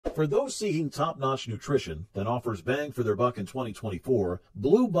For those seeking top-notch nutrition that offers bang for their buck in 2024,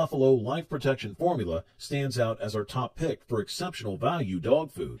 Blue Buffalo Life Protection Formula stands out as our top pick for exceptional value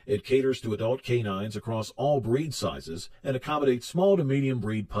dog food. It caters to adult canines across all breed sizes and accommodates small to medium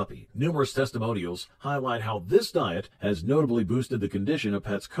breed puppy. Numerous testimonials highlight how this diet has notably boosted the condition of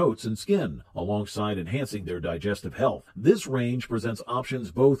pets' coats and skin, alongside enhancing their digestive health. This range presents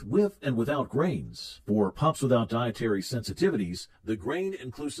options both with and without grains. For pups without dietary sensitivities, the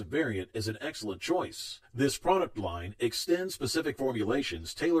grain-inclusive variant is an excellent choice. This product line extends specific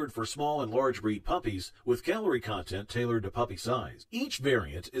formulations tailored for small and large breed puppies with calorie content tailored to puppy size. Each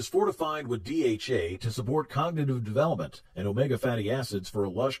variant is fortified with DHA to support cognitive development and omega fatty acids for a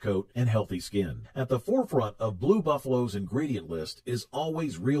lush coat and healthy skin. At the forefront of Blue Buffalo's ingredient list is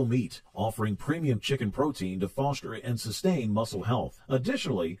always real meat, offering premium chicken protein to foster and sustain muscle health.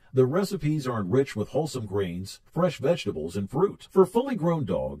 Additionally, the recipes are enriched with wholesome grains, fresh vegetables, and fruit. For fully grown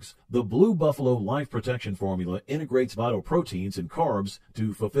dogs, the Blue Buffalo Life Protection Formula integrates vital proteins and carbs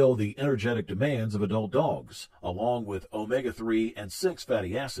to fulfill the energetic demands of adult dogs, along with omega-3 and 6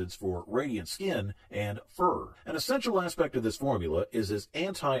 fatty acids for radiant skin and fur. An essential aspect of this formula is its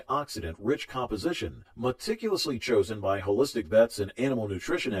antioxidant-rich composition, meticulously chosen by holistic vets and animal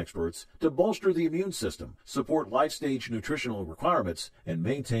nutrition experts to bolster the immune system, support life-stage nutritional requirements, and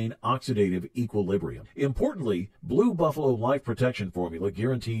maintain oxidative equilibrium. Importantly, Blue Buffalo Life Protection Formula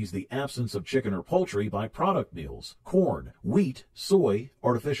guarantees the absence of chicken or poultry byproduct meals, corn, wheat, soy,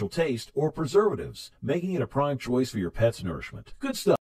 artificial taste, or preservatives, making it a prime choice for your pet's nourishment. Good stuff.